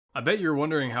I bet you're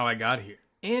wondering how I got here.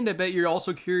 And I bet you're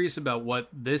also curious about what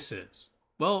this is.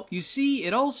 Well, you see,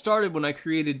 it all started when I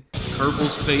created Kerbal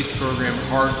Space Program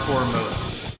Hardcore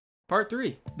mode. Part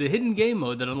 3, the hidden game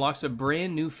mode that unlocks a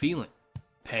brand new feeling.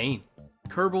 Pain.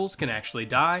 Kerbals can actually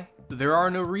die, there are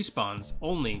no respawns,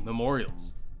 only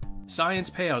memorials. Science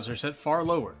payouts are set far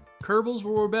lower. Kerbals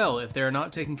will rebel if they are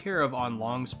not taken care of on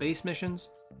long space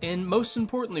missions. And most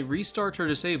importantly, restarts are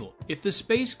disabled. If the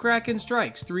Space Kraken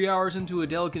strikes 3 hours into a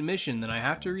delicate mission, then I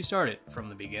have to restart it from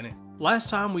the beginning. Last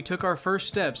time we took our first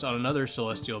steps on another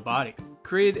celestial body,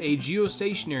 created a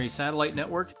geostationary satellite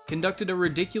network, conducted a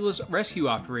ridiculous rescue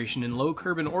operation in low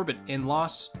Kerbin orbit, and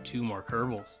lost 2 more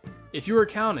Kerbals. If you are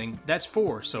counting, that's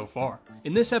 4 so far.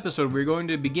 In this episode, we're going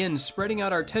to begin spreading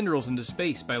out our tendrils into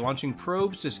space by launching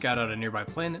probes to scout out a nearby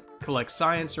planet, collect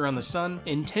science around the sun,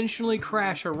 intentionally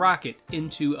crash a rocket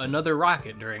into another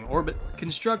rocket during orbit,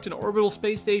 construct an orbital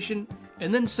space station,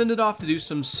 and then send it off to do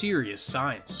some serious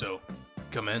science, so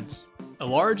commence. A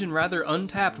large and rather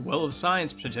untapped well of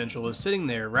science potential is sitting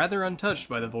there rather untouched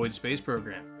by the Void Space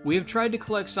Program. We have tried to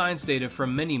collect science data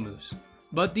from minmus,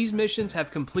 but these missions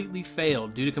have completely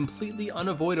failed due to completely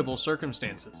unavoidable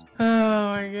circumstances.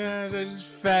 Oh my gosh, I just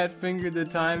fat-fingered the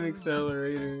time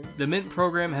accelerator. The Mint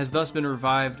program has thus been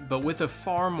revived, but with a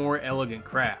far more elegant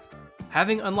craft.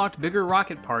 Having unlocked bigger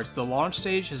rocket parts, the launch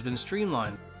stage has been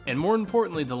streamlined, and more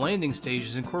importantly, the landing stage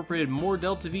has incorporated more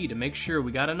Delta V to make sure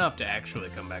we got enough to actually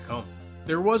come back home.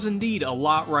 There was indeed a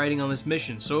lot riding on this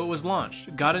mission, so it was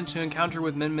launched, got into encounter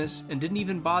with minmus, and didn't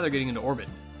even bother getting into orbit.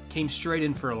 Came straight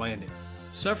in for a landing.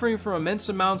 Suffering from immense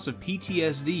amounts of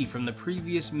PTSD from the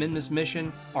previous minmus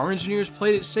mission, our engineers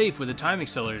played it safe with the time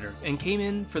accelerator and came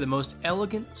in for the most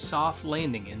elegant, soft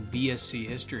landing in VSC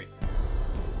history.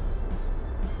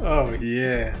 Oh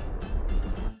yeah,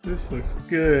 this looks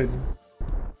good.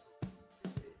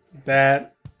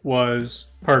 That was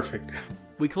perfect.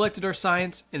 We collected our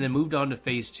science and then moved on to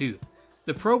phase 2.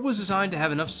 The probe was designed to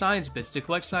have enough science bits to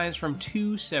collect science from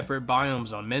 2 separate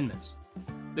biomes on minmus.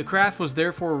 The craft was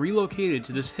therefore relocated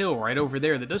to this hill right over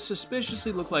there that does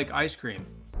suspiciously look like ice cream,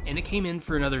 and it came in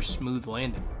for another smooth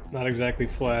landing. Not exactly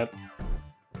flat,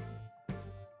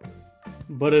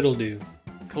 but it'll do.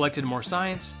 Collected more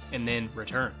science, and then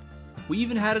returned. We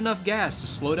even had enough gas to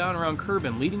slow down around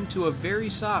Kerbin, leading to a very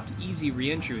soft, easy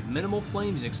re-entry with minimal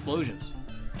flames and explosions.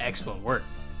 Excellent work.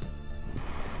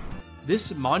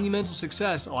 This monumental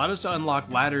success allowed us to unlock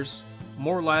ladders,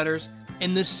 more ladders,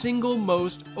 and the single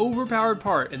most overpowered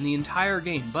part in the entire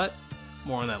game, but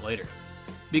more on that later.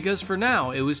 Because for now,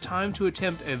 it was time to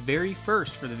attempt a very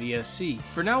first for the VSC.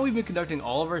 For now, we've been conducting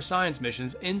all of our science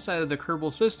missions inside of the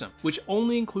Kerbal system, which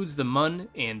only includes the Mun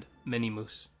and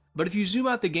minmus. But if you zoom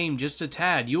out the game just a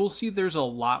tad, you will see there's a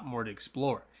lot more to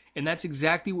explore. And that's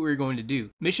exactly what we're going to do.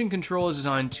 Mission Control has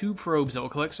designed 2 probes that will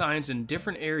collect science in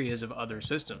different areas of other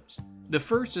systems. The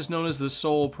first is known as the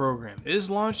Sol program. It is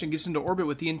launched and gets into orbit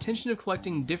with the intention of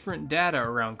collecting different data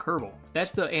around Kerbal.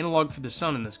 That's the analog for the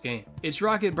sun in this game. Its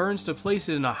rocket burns to place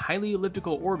it in a highly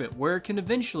elliptical orbit where it can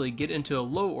eventually get into a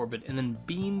low orbit and then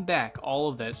beam back all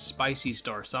of that spicy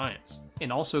star science, and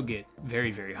also get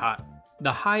very, very hot.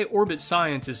 The high orbit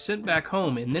science is sent back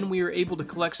home, and then we are able to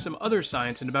collect some other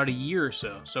science in about a year or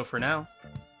so, so for now,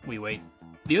 we wait.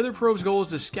 The other probe's goal is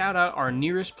to scout out our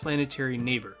nearest planetary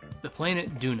neighbor, the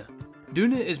planet Duna.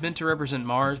 Duna is meant to represent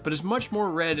Mars, but is much more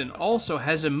red and also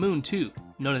has a moon too,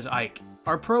 known as Ike.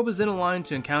 Our probe is then aligned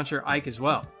to encounter Ike as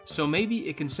well, so maybe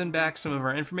it can send back some of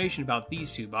our information about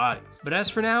these 2 bodies. But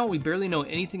as for now, we barely know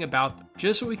anything about them,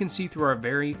 just what we can see through our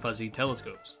very fuzzy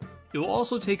telescopes. It will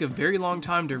also take a very long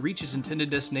time to reach its intended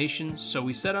destination, so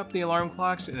we set up the alarm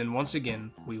clocks and then once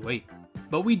again, we wait.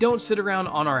 But we don't sit around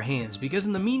on our hands, because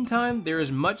in the meantime, there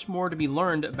is much more to be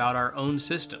learned about our own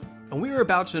system. And we are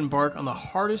about to embark on the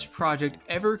hardest project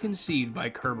ever conceived by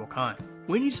Kerbal kind.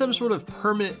 We need some sort of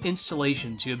permanent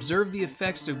installation to observe the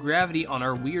effects of gravity on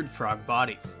our weird frog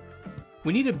bodies.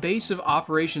 We need a base of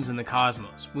operations in the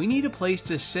cosmos. We need a place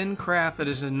to send craft that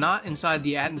is not inside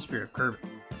the atmosphere of Kerbin.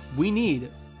 We need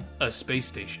a space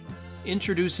station.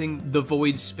 Introducing the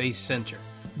Void Space Center,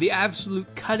 the absolute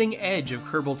cutting edge of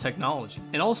Kerbal technology,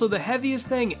 and also the heaviest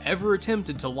thing ever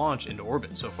attempted to launch into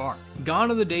orbit so far. Gone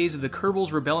are the days of the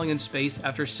Kerbals rebelling in space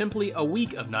after simply a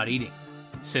week of not eating.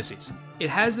 Sissies.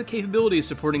 It has the capability of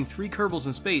supporting 3 Kerbals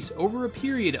in space over a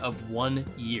period of 1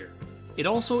 year. It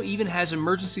also even has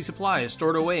emergency supplies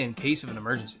stored away in case of an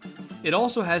emergency. It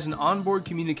also has an onboard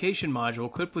communication module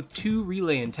equipped with 2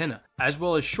 relay antenna, as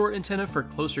well as short antenna for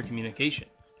closer communication.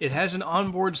 It has an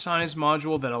onboard science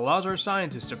module that allows our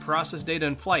scientists to process data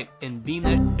in flight and beam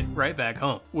that shit right back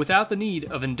home, without the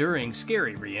need of enduring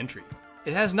scary re-entry.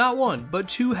 It has not one, but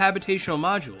 2 habitational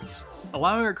modules,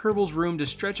 allowing our Kerbals room to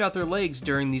stretch out their legs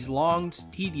during these long,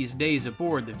 tedious days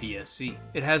aboard the VSC.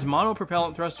 It has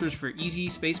monopropellant thrusters for easy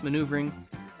space maneuvering,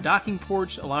 docking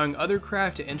ports allowing other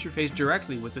craft to interface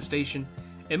directly with the station,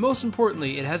 and most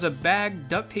importantly, it has a bag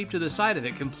duct taped to the side of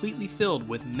it completely filled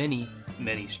with many,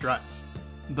 many struts.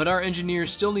 But our engineers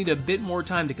still need a bit more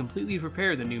time to completely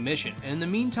prepare the new mission, and in the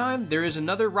meantime, there is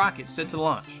another rocket set to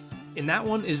launch, and that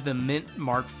one is the Mint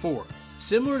Mark IV.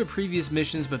 Similar to previous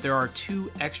missions, but there are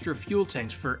 2 extra fuel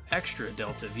tanks for extra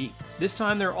Delta V. This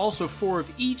time there are also 4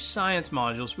 of each science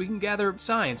module so we can gather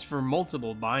science for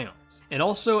multiple biomes. And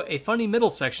also a funny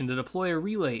middle section to deploy a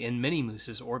relay in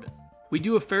Minmus's orbit. We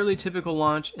do a fairly typical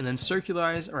launch and then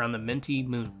circularize around the Minty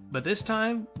moon. But this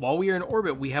time, while we are in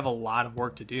orbit, we have a lot of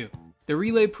work to do. The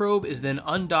relay probe is then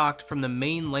undocked from the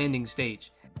main landing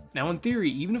stage. Now in theory,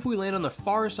 even if we land on the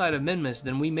far side of Minmus,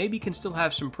 then we maybe can still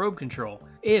have some probe control,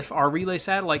 if our relay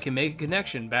satellite can make a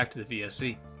connection back to the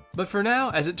VSC. But for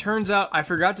now, as it turns out, I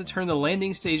forgot to turn the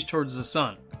landing stage towards the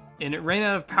sun, and it ran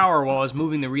out of power while I was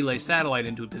moving the relay satellite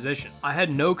into a position. I had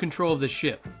no control of the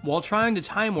ship. While trying to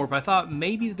time warp, I thought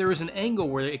maybe there was an angle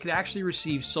where it could actually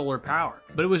receive solar power,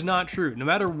 but it was not true. No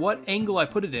matter what angle I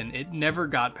put it in, it never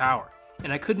got power,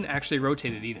 and I couldn't actually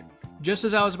rotate it either. Just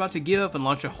as I was about to give up and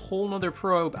launch a whole nother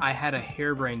probe, I had a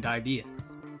harebrained idea.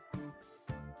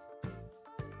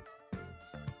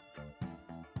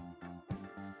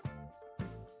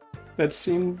 That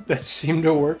seemed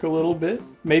to work a little bit.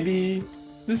 Maybe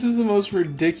this is the most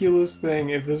ridiculous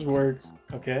thing if this works.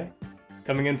 Okay,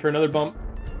 coming in for another bump.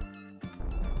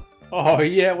 Oh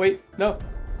yeah, wait, no.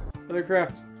 Other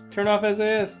craft, turn off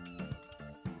SAS.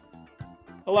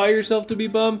 Allow yourself to be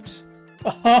bumped.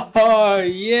 Oh,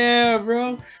 yeah,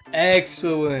 bro.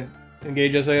 Excellent.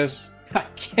 Engage SAS. I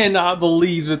cannot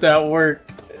believe that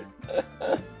worked.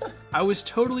 I was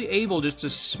totally able just to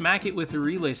smack it with the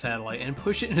relay satellite and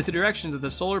push it into the directions that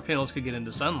the solar panels could get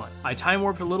into sunlight. I time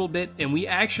warped a little bit and we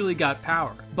actually got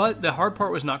power, but the hard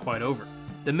part was not quite over.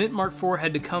 The Mint Mark IV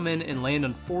had to come in and land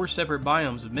on 4 separate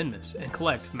biomes of Minmus and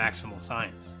collect maximal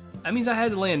science. That means I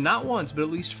had to land not once, but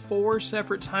at least 4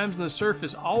 separate times on the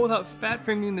surface, all without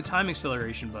fat-fingering the time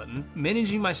acceleration button,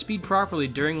 managing my speed properly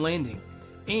during landing,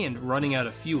 and running out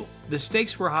of fuel. The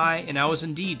stakes were high, and I was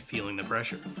indeed feeling the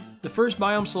pressure. The first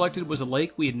biome selected was a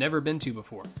lake we had never been to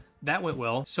before. That went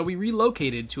well, so we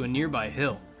relocated to a nearby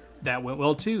hill. That went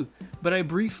well too, but I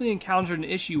briefly encountered an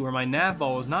issue where my nav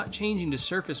ball was not changing to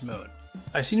surface mode.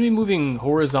 I seem to be moving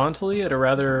horizontally at a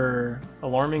rather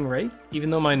alarming rate, even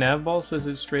though my nav ball says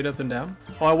it's straight up and down.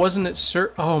 Oh, I wasn't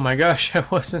at oh my gosh, I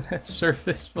wasn't at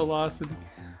surface velocity.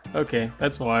 Okay,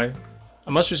 that's why. I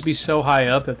must just be so high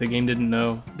up that the game didn't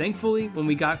know. Thankfully, when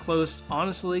we got close,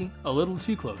 honestly, a little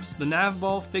too close, the nav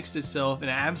ball fixed itself and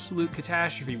absolute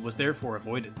catastrophe was therefore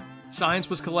avoided. Science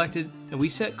was collected, and we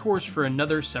set course for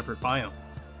another separate biome.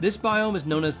 This biome is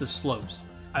known as the Slopes.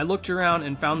 I looked around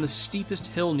and found the steepest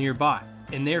hill nearby,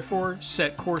 and therefore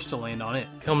set course to land on it.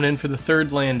 Coming in for the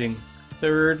third landing.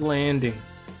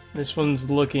 This one's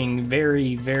looking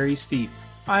very, very steep.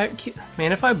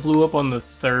 Man, if I blew up on the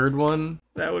third one,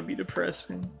 that would be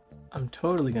depressing. I'm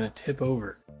totally gonna tip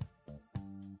over.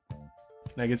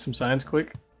 Can I get some science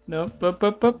quick? Nope.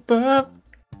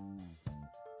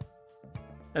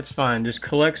 That's fine, just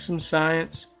collect some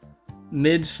science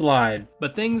mid-slide.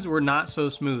 But things were not so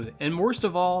smooth, and worst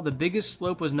of all, the biggest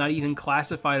slope was not even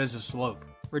classified as a slope.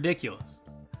 Ridiculous.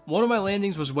 One of my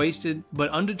landings was wasted, but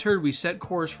undeterred we set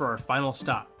course for our final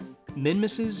stop,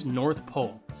 Minmus's North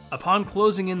Pole. Upon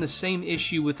closing in, the same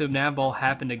issue with the nav ball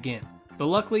happened again, but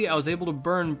luckily I was able to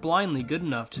burn blindly good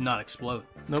enough to not explode.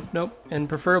 Nope, and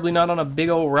preferably not on a big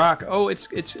old rock. Oh,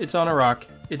 it's on a rock.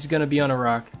 It's gonna be on a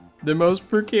rock. The most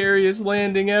precarious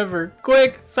landing ever.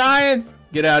 Quick, science!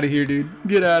 Get out of here, dude.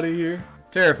 Get out of here.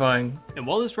 Terrifying. And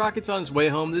while this rocket's on its way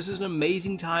home, this is an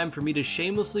amazing time for me to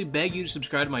shamelessly beg you to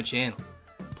subscribe to my channel.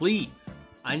 Please.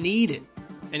 I need it.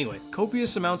 Anyway,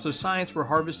 copious amounts of science were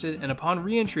harvested and upon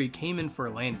re-entry came in for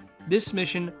a landing. This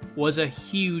mission was a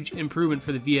huge improvement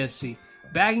for the VSC,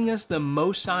 bagging us the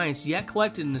most science yet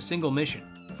collected in a single mission,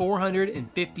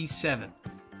 457.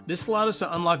 This allowed us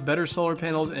to unlock better solar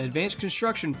panels and advanced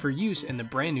construction for use in the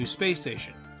brand new space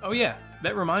station. Oh yeah,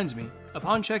 that reminds me.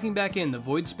 Upon checking back in, the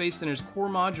Void Space Center's core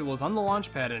module was on the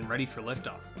launch pad and ready for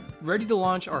liftoff. Ready to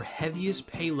launch our heaviest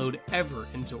payload ever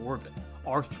into orbit.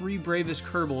 Our 3 bravest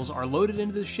Kerbals are loaded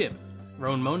into the ship,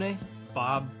 Roan Monet,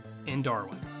 Bob, and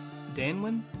Darwin.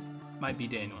 Danwin? might be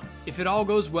Daniel. If it all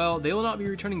goes well, they will not be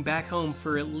returning back home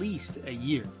for at least a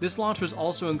year. This launch was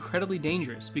also incredibly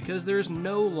dangerous because there is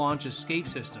no launch escape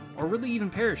system, or really even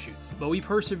parachutes. But we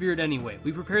persevered anyway.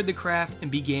 We prepared the craft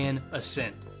and began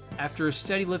ascent. After a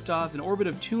steady liftoff, an orbit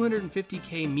of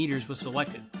 250k meters was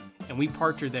selected, and we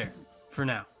parked her there, for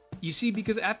now. You see,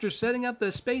 because after setting up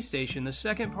the space station, the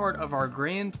second part of our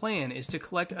grand plan is to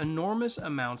collect enormous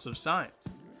amounts of science.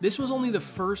 This was only the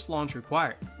first launch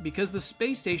required, because the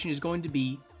space station is going to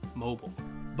be mobile.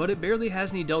 But it barely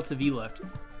has any Delta V left,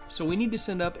 so we need to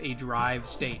send up a drive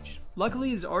stage.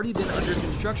 Luckily, it's already been under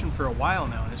construction for a while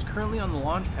now and is currently on the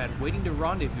launch pad waiting to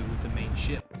rendezvous with the main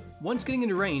ship. Once getting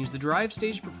into range, the drive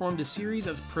stage performed a series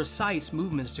of precise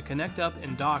movements to connect up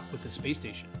and dock with the space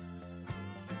station.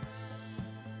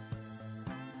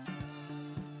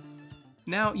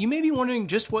 Now, you may be wondering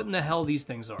just what in the hell these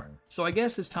things are, so I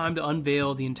guess it's time to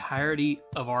unveil the entirety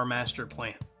of our master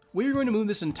plan. We're going to move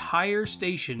this entire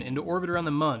station into orbit around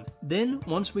the Mun. Then,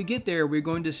 once we get there, we're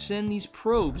going to send these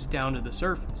probes down to the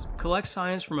surface, collect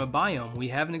science from a biome we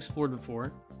haven't explored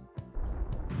before,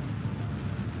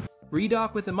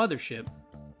 redock with the mothership.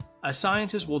 A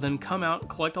scientist will then come out,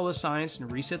 collect all the science, and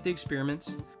reset the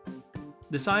experiments.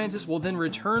 The scientist will then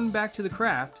return back to the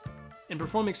craft and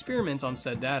perform experiments on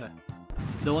said data.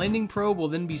 The landing probe will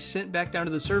then be sent back down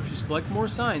to the surface to collect more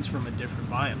science from a different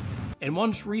biome. And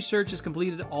once research is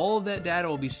completed, all of that data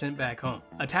will be sent back home.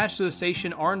 Attached to the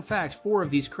station are in fact 4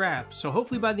 of these craft, so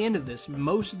hopefully by the end of this,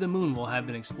 most of the moon will have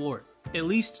been explored. At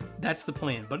least, that's the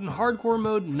plan, but in hardcore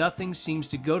mode, nothing seems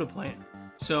to go to plan.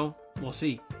 So, we'll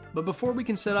see. But before we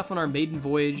can set off on our maiden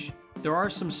voyage, there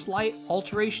are some slight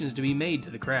alterations to be made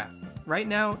to the craft. Right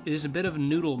now, it is a bit of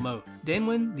noodle mode.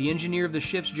 Danwyn, the engineer of the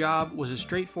ship's job, was as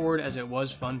straightforward as it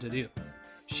was fun to do.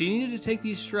 She needed to take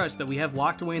these struts that we have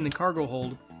locked away in the cargo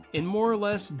hold and more or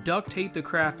less duct tape the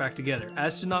craft back together,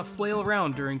 as to not flail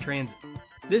around during transit.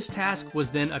 This task was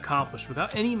then accomplished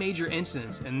without any major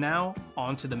incidents, and now,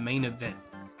 on to the main event.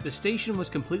 The station was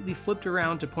completely flipped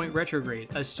around to point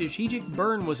retrograde. A strategic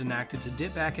burn was enacted to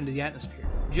dip back into the atmosphere,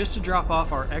 just to drop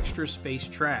off our extra space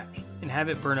trash, and have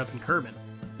it burn up in Kerbin.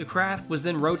 The craft was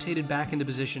then rotated back into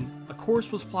position, a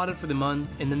course was plotted for the Mun,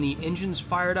 and then the engines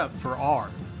fired up for our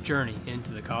journey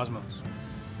into the cosmos.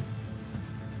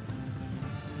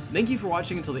 Thank you for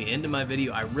watching until the end of my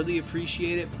video. I really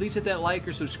appreciate it. Please hit that like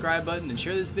or subscribe button and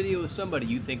share this video with somebody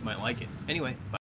you think might like it. Anyway, bye.